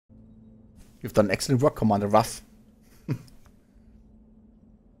You've done excellent work, Commander Raff.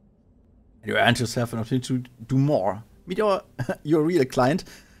 You earned yourself an opportunity to do more. Meet your real client.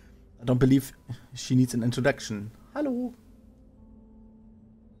 I don't believe she needs an introduction. Hello.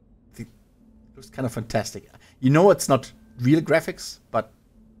 It looks kind of fantastic. You know it's not real graphics, but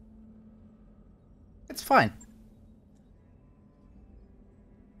it's fine.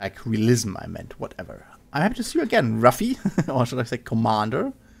 Like realism, I meant. Whatever. I'm happy to see you again, Ruffy. Or should I say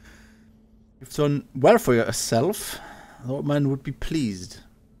Commander? You've done well for yourself. The old man would be pleased.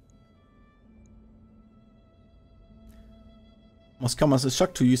 Must come as a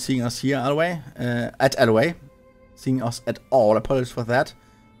shock to you seeing us here, Alway. At Alway. Seeing us at all. Apologies for that.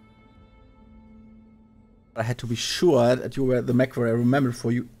 I had to be sure that you were the MechWarrior I remembered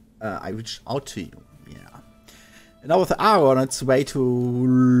for you. I reached out to you. Yeah. And now with the Argo on its way to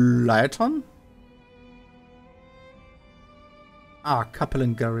Lyton. Ah,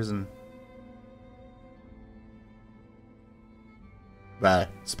 Capellan Garrison. Well,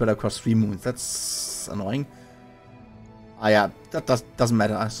 spread across 3 moons. That's annoying. Ah, yeah, that doesn't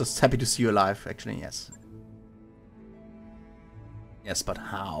matter. I'm just happy to see you alive, actually, yes. Yes, but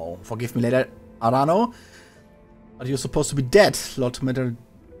how? Forgive me later, Arano. But you're supposed to be dead, Lord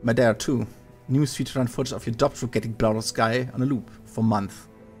Madera too. News featured on footage of your dropship getting blown out of the sky on a loop for months.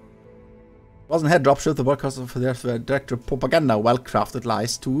 Wasn't her dropship the broadcast of the director of propaganda? Well-crafted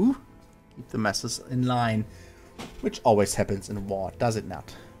lies to keep the masses in line. Which always happens in war, does it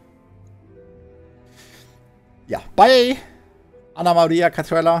not? Yeah, bye! Anna Maria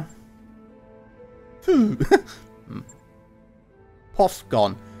Catrella. Puff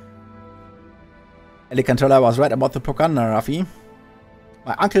gone. Ellie Cantrella was right about the propaganda, Rafi.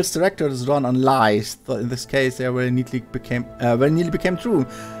 My uncle's director is run on lies. So in this case, they very nearly became true.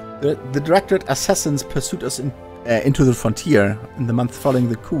 The directorate assassins pursued us into the frontier in the month following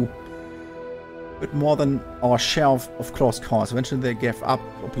the coup. Bit more than our share of close calls. Eventually they gave up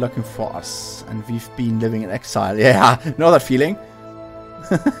looking for us, and we've been living in exile. Yeah, know that feeling?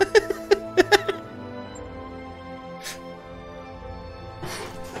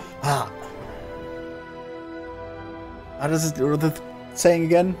 What is it saying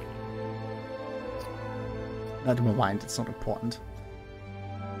again? Not in my mind, it's not important.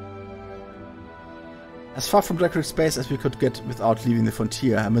 As far from directory space as we could get without leaving the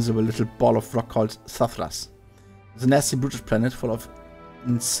frontier, a miserable little ball of rock called Sathras. It's a nasty, brutish planet full of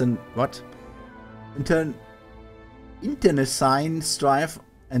internecine strife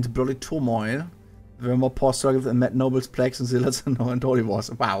and bloody turmoil. There were more poor struggles than met nobles, plagues, and zealots and holy wars.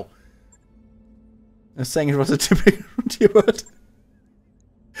 Wow. I was saying it was a typical frontier word.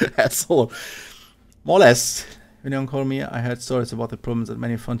 That's all. More or less. When you call me, I heard stories about the problems that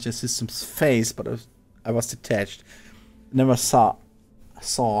many frontier systems face, but I was detached. I never saw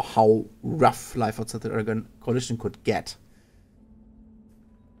how rough life outside the Aragon coalition could get.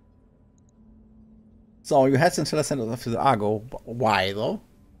 So you had Centella sent us after the Argo. But why though?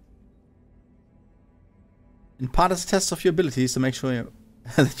 In part as a test of your abilities to make sure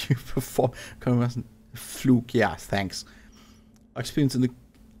that you perform fluke. Yeah, thanks. Our experience in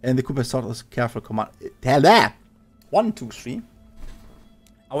the coup has taught us careful command. Hell there! 1, 2, 3.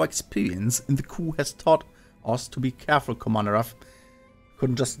 Our experience in the coup has taught us to be careful, Commander Raff.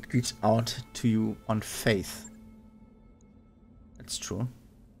 Couldn't just reach out to you on faith. That's true.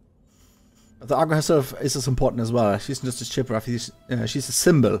 But the Argo herself is as important as well. She's not just a ship, Raff. She's a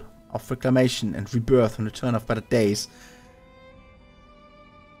symbol of reclamation and rebirth and return of better days.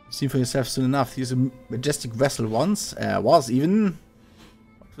 You've seen for yourself soon enough. Use a majestic vessel once. Was even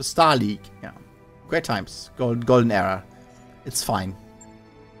for Star League. Yeah. Great times. Golden era. It's fine.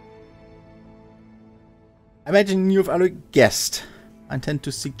 I imagine you've already guessed. I intend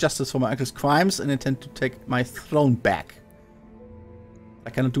to seek justice for my uncle's crimes and intend to take my throne back. I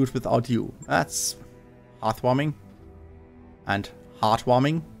cannot do it without you. That's heartwarming. And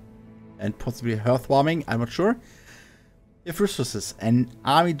heartwarming. And possibly hearthwarming, I'm not sure. You have resources, an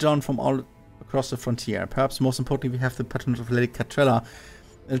army drawn from all across the frontier. Perhaps most importantly, we have the patronage of Lady Catrella.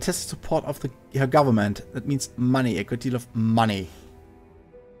 The tacit support of her government. That means money, a good deal of money.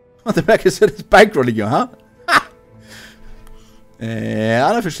 The back is bankrolling you, huh?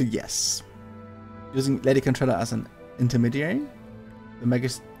 Unofficially, yes. Using Lady Catrella as an intermediary. The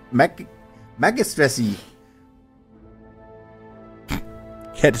magistracy.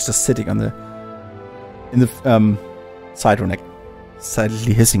 Cat is just sitting on the side row neck,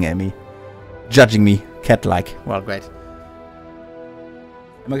 silently hissing at me, judging me, cat-like. Well, great.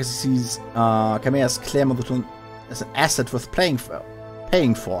 Magazine's Kamea's claim of the throne as an asset worth paying for.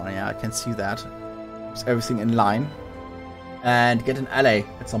 Yeah, I can see that. Is everything in line? And get an ally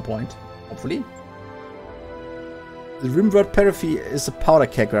at some point. Hopefully. The rimward periphery is a powder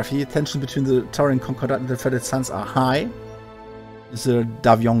keg, Raffi. Tension between the Taurian Concordat and the Fetid Suns are high. This is the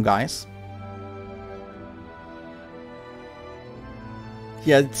Davion guys.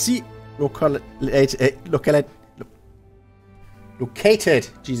 Yeah, see, located,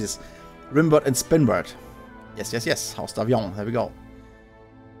 Jesus, rimward and spinward. Yes, yes, yes, House Davion, there we go.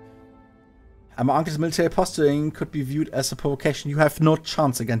 And my uncle's military posturing could be viewed as a provocation. You have no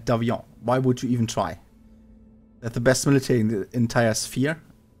chance against Davion. Why would you even try? They're the best military in the entire sphere.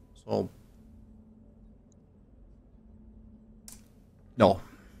 So... no.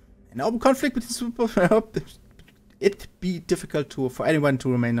 An open conflict between super... it'd be difficult for anyone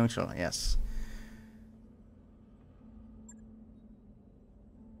to remain neutral, yes.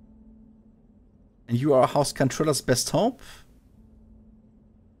 And you are House Cantrilla's best hope?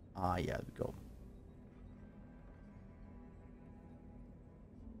 Ah, yeah, there we go.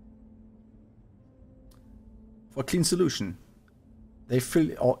 For a clean solution, they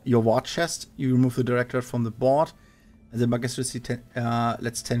fill your war chest, you remove the director from the board, and the magistracy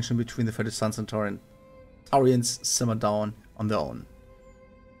lets tension between the Fetid Suns and Taurians simmer down on their own.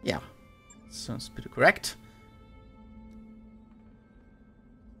 Yeah, sounds pretty correct.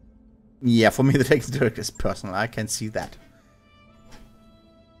 Yeah, for me the text director is personal, I can see that.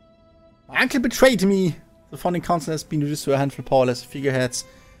 My uncle betrayed me! The founding council has been reduced to a handful of powerless figureheads.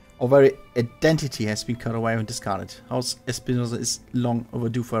 Our very identity has been cut away and discarded. House Espinosa is long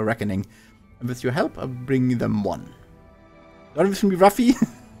overdue for a reckoning. And with your help, I'll bring them one. Don't with me, Raffi.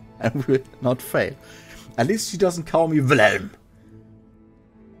 I will not fail. At least she doesn't call me Wilhelm.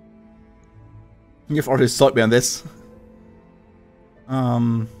 You've already sold me on this.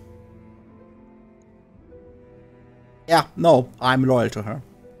 Yeah, no, I'm loyal to her.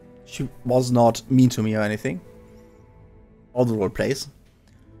 She was not mean to me or anything. All the role plays.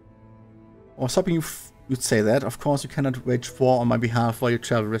 I was hoping you'd say that. Of course, you cannot wage war on my behalf while your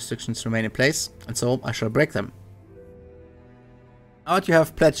travel restrictions remain in place, and so I shall break them. Now that you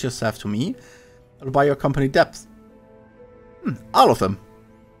have pledged yourself to me, I'll buy your company depth. All of them.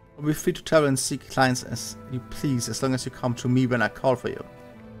 I'll be free to travel and seek clients as you please, as long as you come to me when I call for you.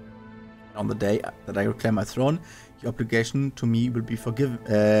 On the day that I reclaim my throne, your obligation to me will be forgiven.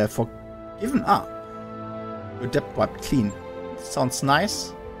 Your debt wiped clean. Sounds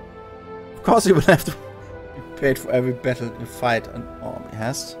nice. Of course you will have to be paid for every battle you fight an army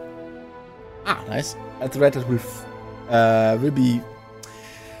has. Ah, nice. At the rate that will be...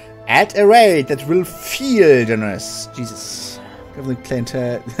 at a rate that will feel generous. Jesus. Given the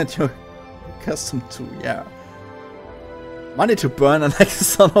clientele that you're accustomed to, yeah. Money to burn, I like the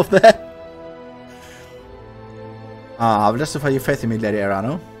sound of that. Ah, I'll justify your faith in me, Lady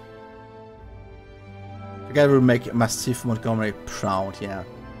Arano. Together we'll make Mastiff Montgomery proud, yeah.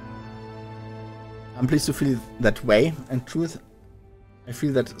 I'm pleased to feel that way. In truth, I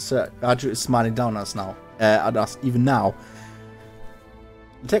feel that Sir Arju is smiling down at us even now.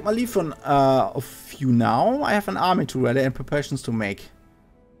 I'll take my leave of you now. I have an army to rally and preparations to make.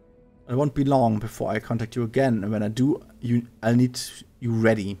 It won't be long before I contact you again, and when I do, I'll need you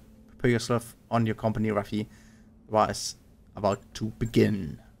ready. Prepare yourself on your company, Raffi. The war is about to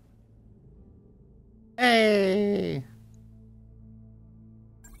begin. Hey!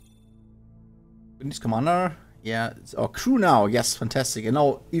 News commander. Yeah, it's our crew now. Yes, fantastic. And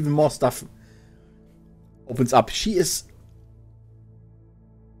now even more stuff opens up. She is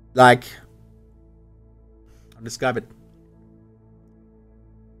like, I'll describe it.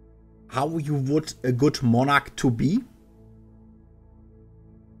 How you would a good monarch to be.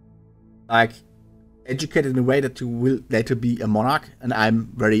 Like, educated in a way that you will later be a monarch. And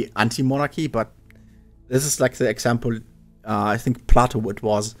I'm very anti-monarchy, but this is like the example I think Plato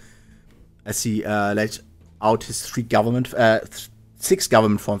was. As he laid out his six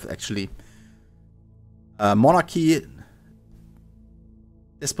government forms actually. Monarchy,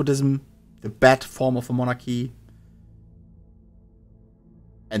 despotism, the bad form of a monarchy,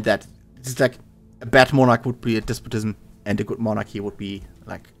 and that it's like a bad monarch would be a despotism, and a good monarchy would be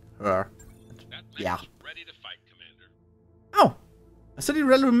like her. Yeah. Ready to fight, Commander. Oh, I studied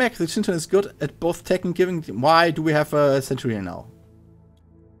relevant mech. The Centurion is good at both tech and giving. Why do we have a Centurion now?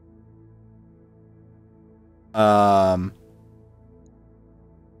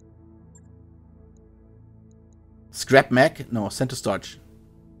 Scrap mech? No, center storage.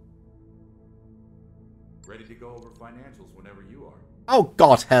 Ready to go over financials whenever you are. Oh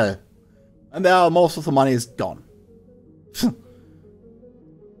god, hell. And there most of the money is gone.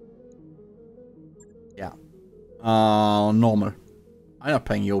 Yeah. Normal. I'm not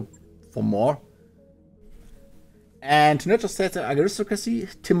paying you for more. And to nurture states are aristocracy,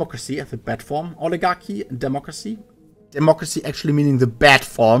 timocracy as the bad form, oligarchy, and democracy. Democracy actually meaning the bad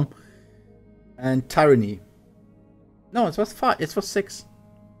form. And tyranny. No, it was 5. It was 6.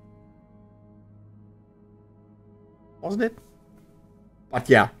 Wasn't it? But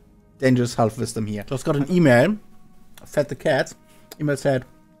yeah, dangerous health wisdom here. Just got an email. Fed the cat. Email said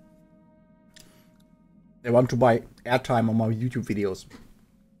they want to buy airtime on my YouTube videos.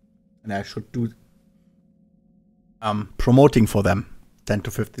 And I should do promoting for them. 10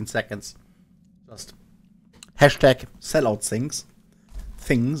 to 15 seconds. Just hashtag sellout things.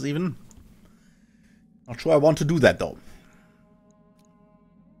 Things even. Not sure I want to do that though.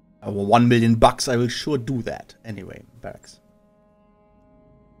 Over 1 million bucks, I will sure do that. Anyway, barracks.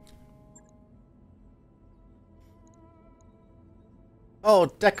 Oh,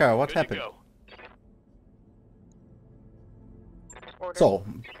 Decker, what happened? So,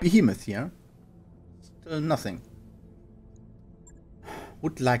 Behemoth here. Still nothing.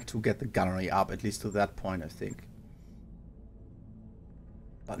 Would like to get the gunnery up, at least to that point, I think.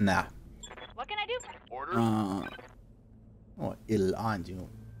 But nah. What can I do? Order. Oh, ill, aren't you?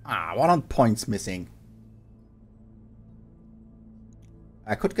 Ah, 1 points missing.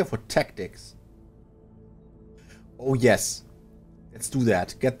 I could go for tactics. Oh yes. Let's do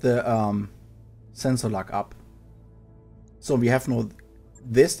that. Get the sensor lock up. So we have no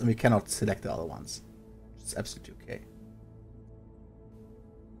this and we cannot select the other ones. It's absolutely okay.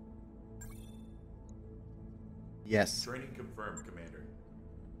 Yes. Training confirmed, Commander.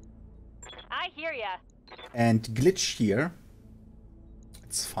 I hear ya. And glitch here.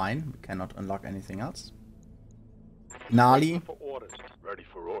 It's fine. We cannot unlock anything else. Gnarly. For orders. Ready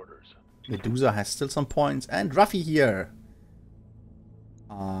for orders. Medusa has still some points. And Ruffy here.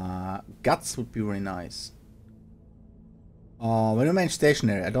 Guts would be very nice. When I remain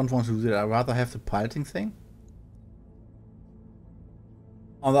stationary, I don't want to do that. I'd rather have the piloting thing.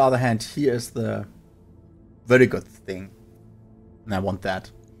 On the other hand, here is the very good thing. And I want that.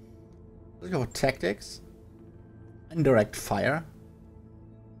 Let's go for tactics. Indirect fire.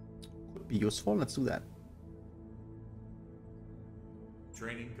 Could be useful. Let's do that.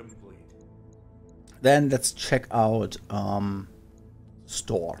 Training complete. Then let's check out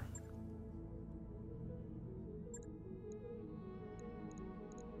store.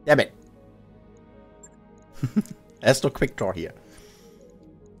 Damn it. There's no quick draw here.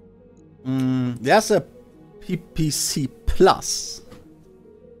 There's a PPC Plus.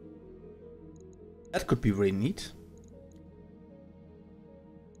 That could be really neat.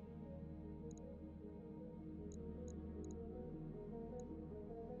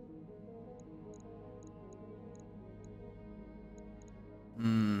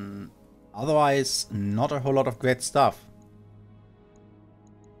 Otherwise, not a whole lot of great stuff.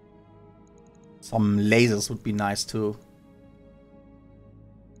 Some lasers would be nice too.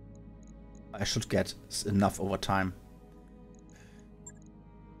 I should get enough over time.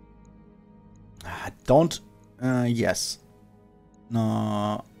 Don't... yes.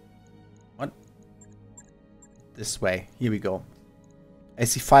 No... What? This way. Here we go.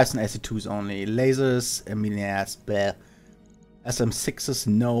 AC5s and AC2s only. Lasers, yes, bleh. SM6s,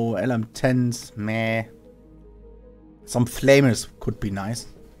 no. LM10s, meh. Some flamers could be nice.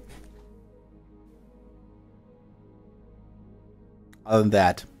 Other than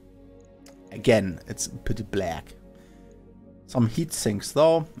that, again, it's pretty black. Some heat sinks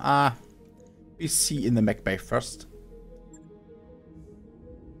though. We see in the mech bay first.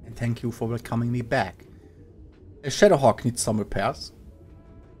 And thank you for welcoming me back. A Shadowhawk needs some repairs.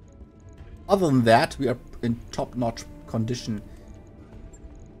 Other than that, we are in top-notch condition.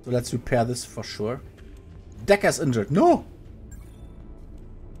 So let's repair this for sure. Decker's injured. No!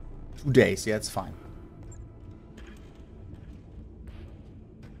 2 days. Yeah, it's fine.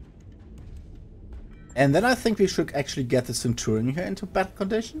 And then I think we should actually get the Centurion here into battle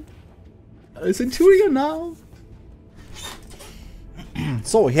condition. Centurion now!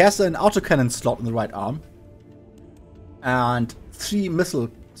 So, he has an autocannon slot in the right arm. And 3 missile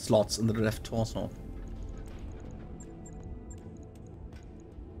slots in the left torso.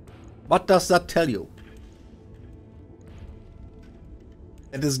 What does that tell you?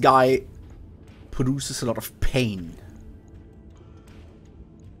 That this guy produces a lot of pain.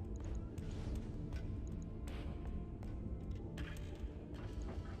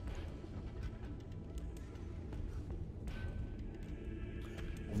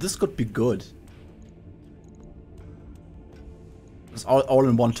 This could be good. It's all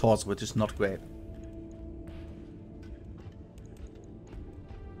in one torso, which is not great.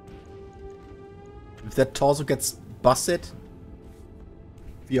 If that torso gets busted,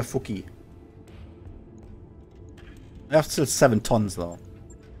 we are fucky. We have still 7 tons though.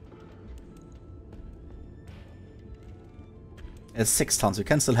 It's 6 tons. We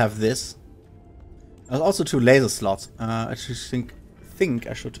can still have this. There's also 2 laser slots. I just think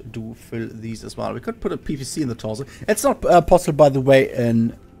I should fill these as well. We could put a PVC in the torso. It's not possible, by the way,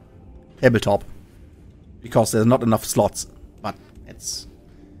 in tabletop because there's not enough slots. But it's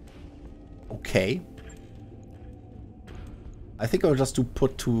okay. I think I'll just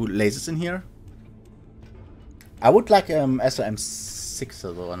put 2 lasers in here. I would like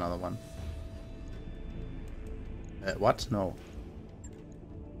SRM6 or another one. What? No.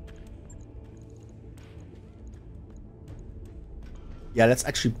 Yeah, let's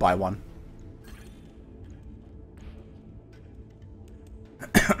actually buy one.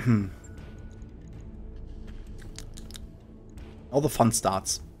 All the fun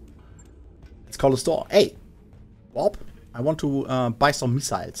starts. Let's call the store. Hey, Bob, I want to buy some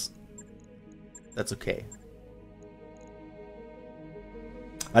missiles. That's okay.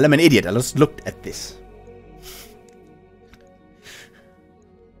 Well, I'm an idiot. I just looked at this.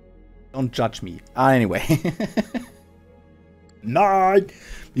 Don't judge me. Anyway. No,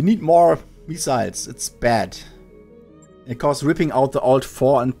 we need more missiles. It's bad. It costs ripping out the Alt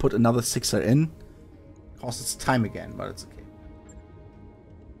 4 and put another 6er in. Costs time again, but it's okay.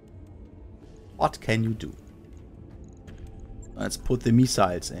 What can you do? Let's put the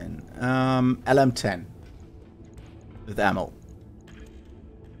missiles in. LM10 with ammo.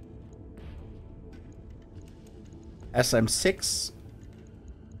 SM6,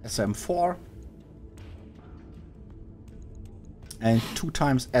 SM4. And 2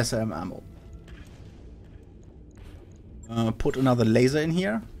 times SM ammo. Put another laser in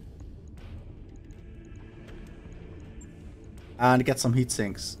here. And get some heat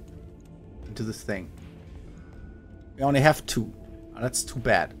sinks into this thing. We only have 2. That's too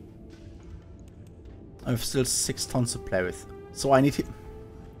bad. I have still 6 tons to play with. So I need to...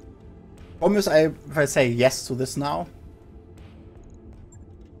 Problem is, if I say yes to this now,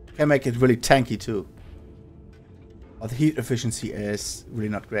 I can make it really tanky too. But the heat efficiency is really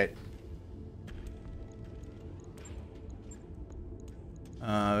not great. We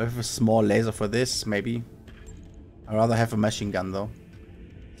have a small laser for this, maybe. I'd rather have a machine gun though.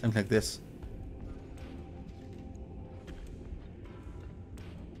 Something like this.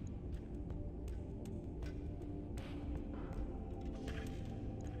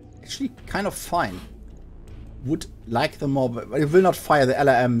 Actually kind of fine. Would like them more, but it will not fire the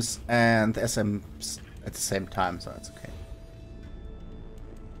LRMs and the SMs at the same time, so that's okay.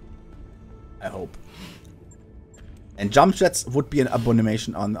 I hope. And jump jets would be an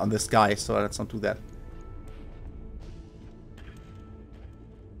abomination on this guy, so let's not do that.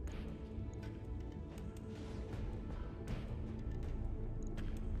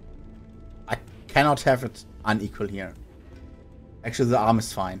 I cannot have it unequal here. Actually, the arm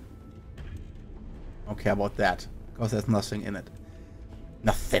is fine. Okay, about that, because there's nothing in it.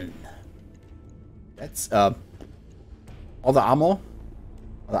 Nothing. That's all the armor.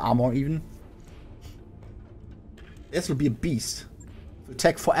 Or the armor even. This will be a beast. It will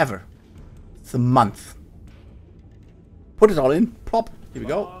take forever. It's a month. Put it all in. Plop. Here we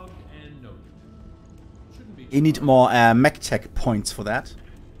go. You need more MechTech points for that.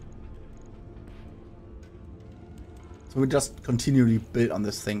 So we just continually build on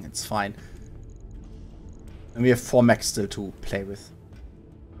this thing. It's fine. And we have 4 mechs still to play with.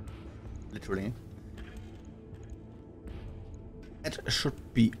 Literally. That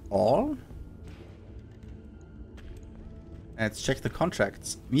should be all. Let's check the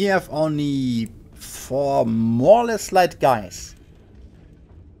contracts. We have only 4 more or less light guys.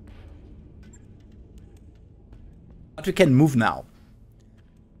 But we can move now.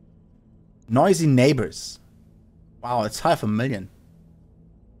 Noisy neighbors. Wow, it's 500,000.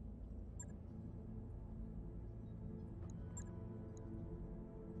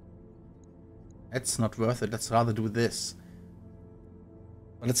 That's not worth it. Let's rather do this.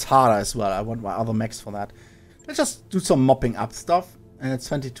 But it's harder as well. I want my other mechs for that. Let's just do some mopping up stuff. And it's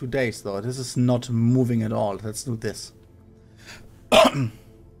 22 days though. This is not moving at all. Let's do this. For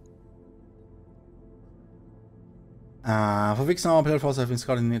weeks now, Battle Force have been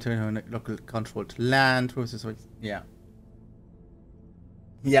scouting the territory local controlled land. Yeah.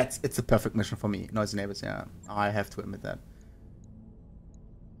 Yeah, it's a perfect mission for me. Noisy neighbors, yeah. I have to admit that.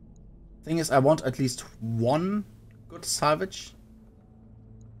 Thing is, I want at least 1 good salvage.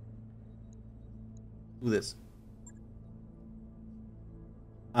 Do this.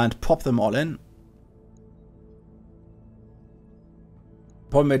 And pop them all in.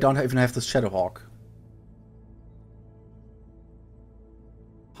 Problem, I don't even have this Shadowhawk.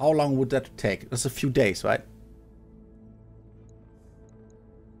 How long would that take? That's a few days, right?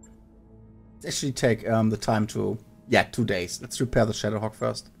 Let's actually take the time to... Yeah, 2 days. Let's repair the Shadowhawk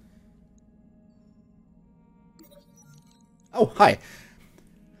first. Oh, hi.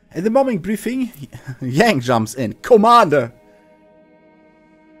 In the morning briefing, Yang jumps in. Commander!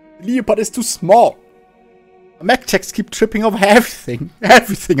 The Leopard is too small. MechTechs keep tripping over everything.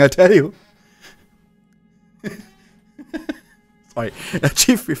 Everything, I tell you. Sorry.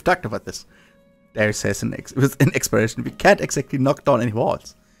 Chief, we've talked about this. There says with an expiration, we can't exactly knock down any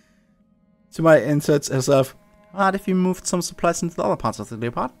walls. Somebody inserts herself. What if we moved some supplies into the other parts of the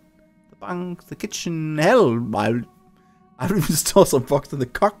Leopard? The bunk, the kitchen, hell, I'll even store some boxes in the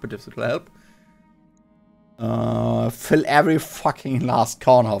cockpit if it'll help. Fill every fucking last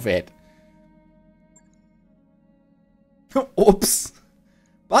corner of it. Oops.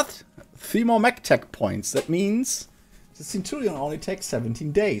 But 3 more MechTech points. That means the Centurion only takes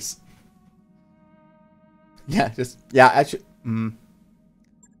 17 days. Yeah, actually.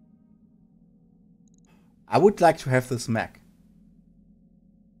 I would like to have this mech.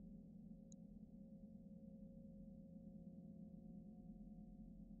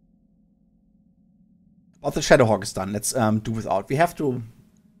 But the Shadowhawk is done. Let's do without. We have to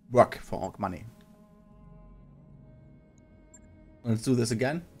work for our money. Let's do this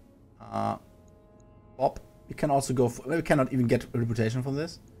again. Bob. We can also go for... We cannot even get a reputation from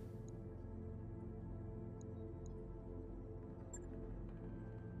this.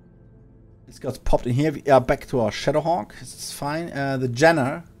 This got popped in here. We are back to our Shadowhawk. It's fine. The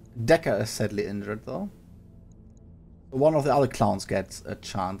Jenner. Decker is sadly injured though. One of the other clowns gets a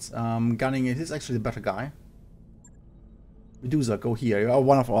chance. Gunning it is actually the better guy. Medusa, go here. You are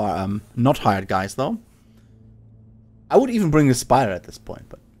one of our not hired guys though. I would even bring the spider at this point,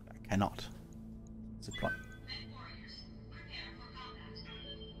 but I cannot. It's a plan.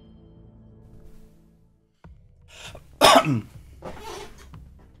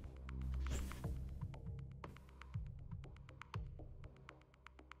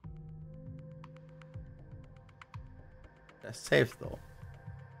 That's saved though.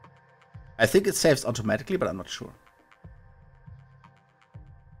 I think it saves automatically, but I'm not sure.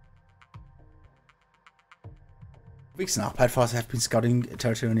 Weeks now, Pied Force have been scouting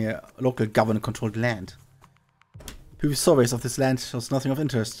territory near local government-controlled land. Previous surveys of this land shows nothing of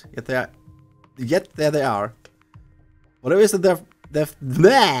interest, yet there they are. Whatever it is that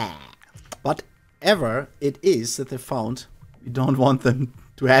whatever it is that they found, we don't want them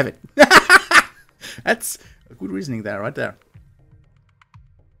to have it. That's a good reasoning there, right there.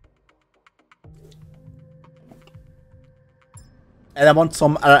 And I want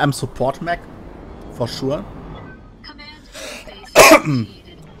some RM support mech, for sure.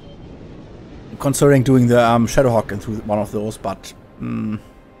 Considering doing the Shadowhawk into one of those, but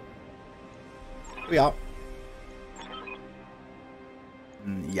yeah.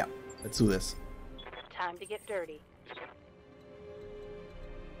 Yeah, let's do this. Time to get dirty.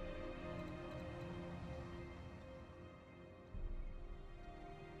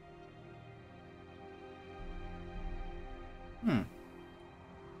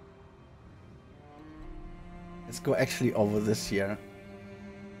 Let's go actually over this here.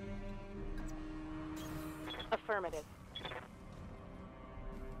 Affirmative.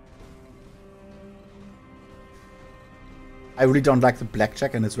 I really don't like the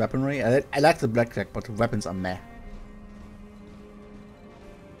blackjack and his weaponry. I like the blackjack, but the weapons are meh.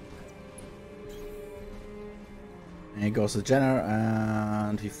 And here goes the Jenner,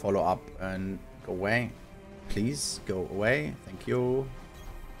 and we follow up and go away. Please go away. Thank you.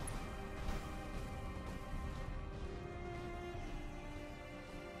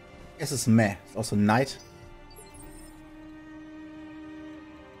 Yes, it's meh. It's also night.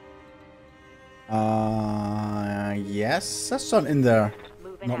 Yes, there's someone in there.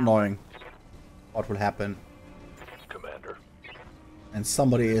 Not knowing what will happen. Commander. And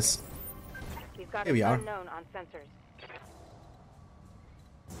somebody is... We've got Here we are. unknown on sensors.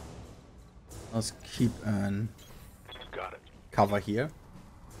 Let's keep an Got it. cover here.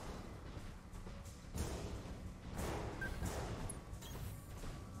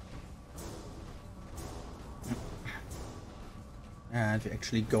 And we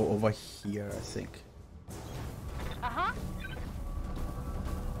actually go over here, I think. Uh-huh.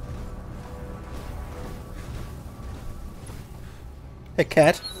 Hey,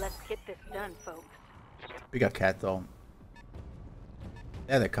 cat. Let's get this done, folks. Bigger cat, though.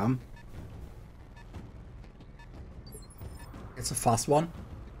 There they come. It's a fast one.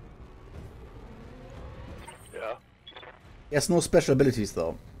 Yeah. He has no special abilities,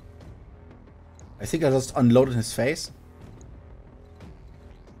 though. I think I just unloaded his face.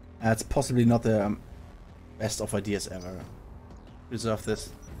 That's possibly not the best of ideas ever. Reserve this.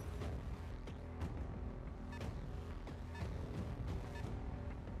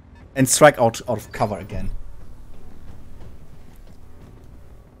 And strike out of cover again.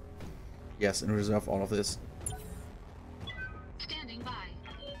 Yes, and reserve all of this. Standing by.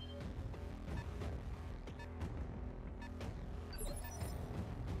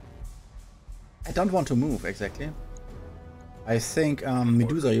 I don't want to move, exactly. I think,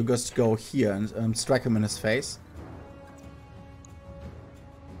 Medusa, you just go here and strike him in his face.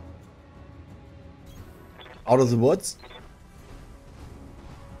 Out of the woods.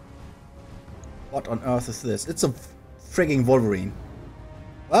 What on earth is this? It's a frigging Wolverine.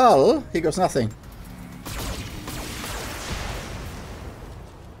 Well, here goes nothing.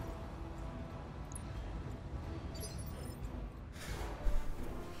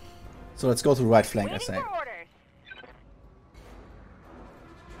 So let's go to the right flank, I Waiting say. for orders.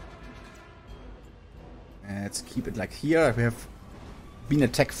 Let's keep it like here. We have been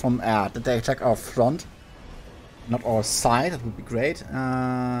attacked from they attack our front, not our side. That would be great.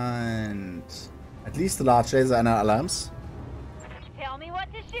 And at least the large laser and our alarms. Tell me what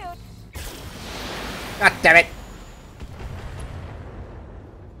to shoot. God damn it!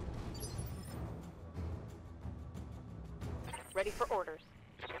 Ready for orders.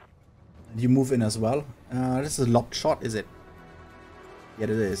 And you move in as well. This is a locked shot, is it? Yeah, it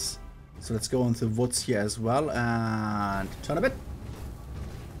is. So let's go into the woods here as well and turn a bit.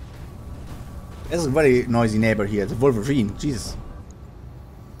 There's a very noisy neighbor here. The Wolverine. Jesus.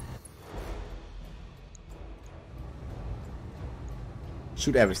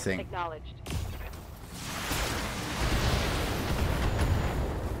 Shoot everything. Acknowledged.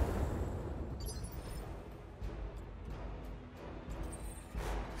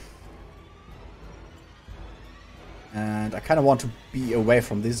 And I kind of want to be away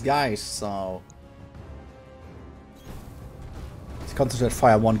from these guys, so... Let's concentrate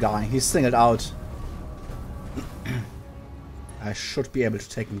fire one guy. He's singled out. I should be able to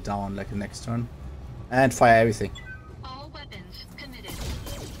take him down like the next turn. And fire everything. All weapons committed.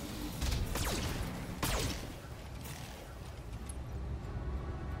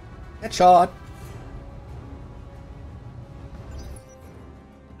 Headshot!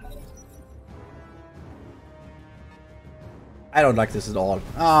 I don't like this at all.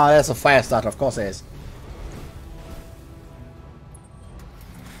 Ah, there's a fire starter. Of course there is.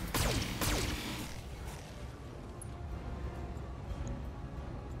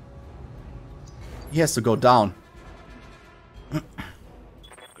 He has to go down. Good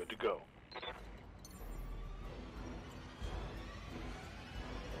to go.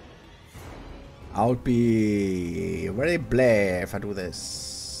 I would be very bleh if I do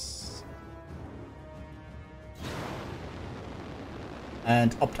this.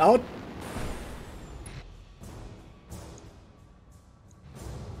 And opt out.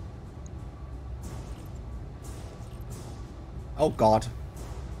 Oh god.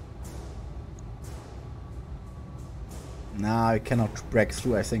 Nah, I cannot break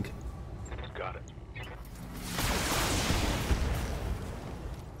through, I think. Got it.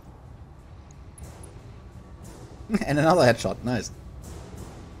 And another headshot, nice.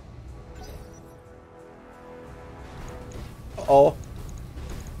 Uh-oh.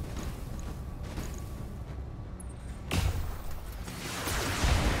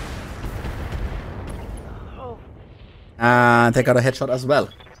 Oh, And they got a headshot as well.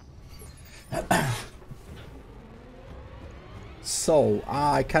 So,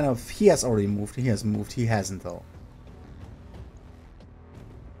 I kind of... He has already moved. He has moved. He hasn't, though.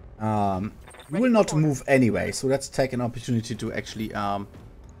 We will not move anyway, so let's take an opportunity to actually... You don't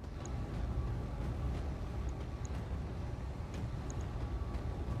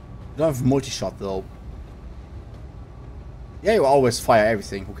have multi-shot, though. Yeah, you always fire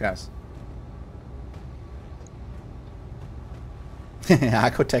everything. Who cares? I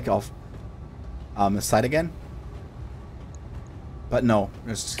could take off the side again. But no,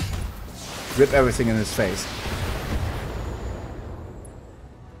 just rip everything in his face.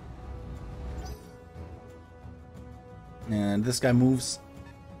 And this guy moves.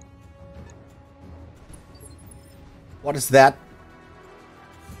 What is that?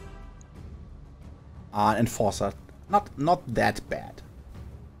 Enforcer. Not that bad.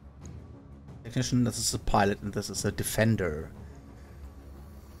 Technician, this is a pilot, and this is a defender.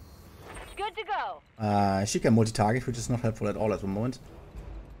 good to go. She can multi-target, which is not helpful at all at the moment.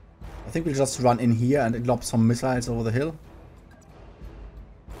 I think we'll just run in here and lob some missiles over the hill.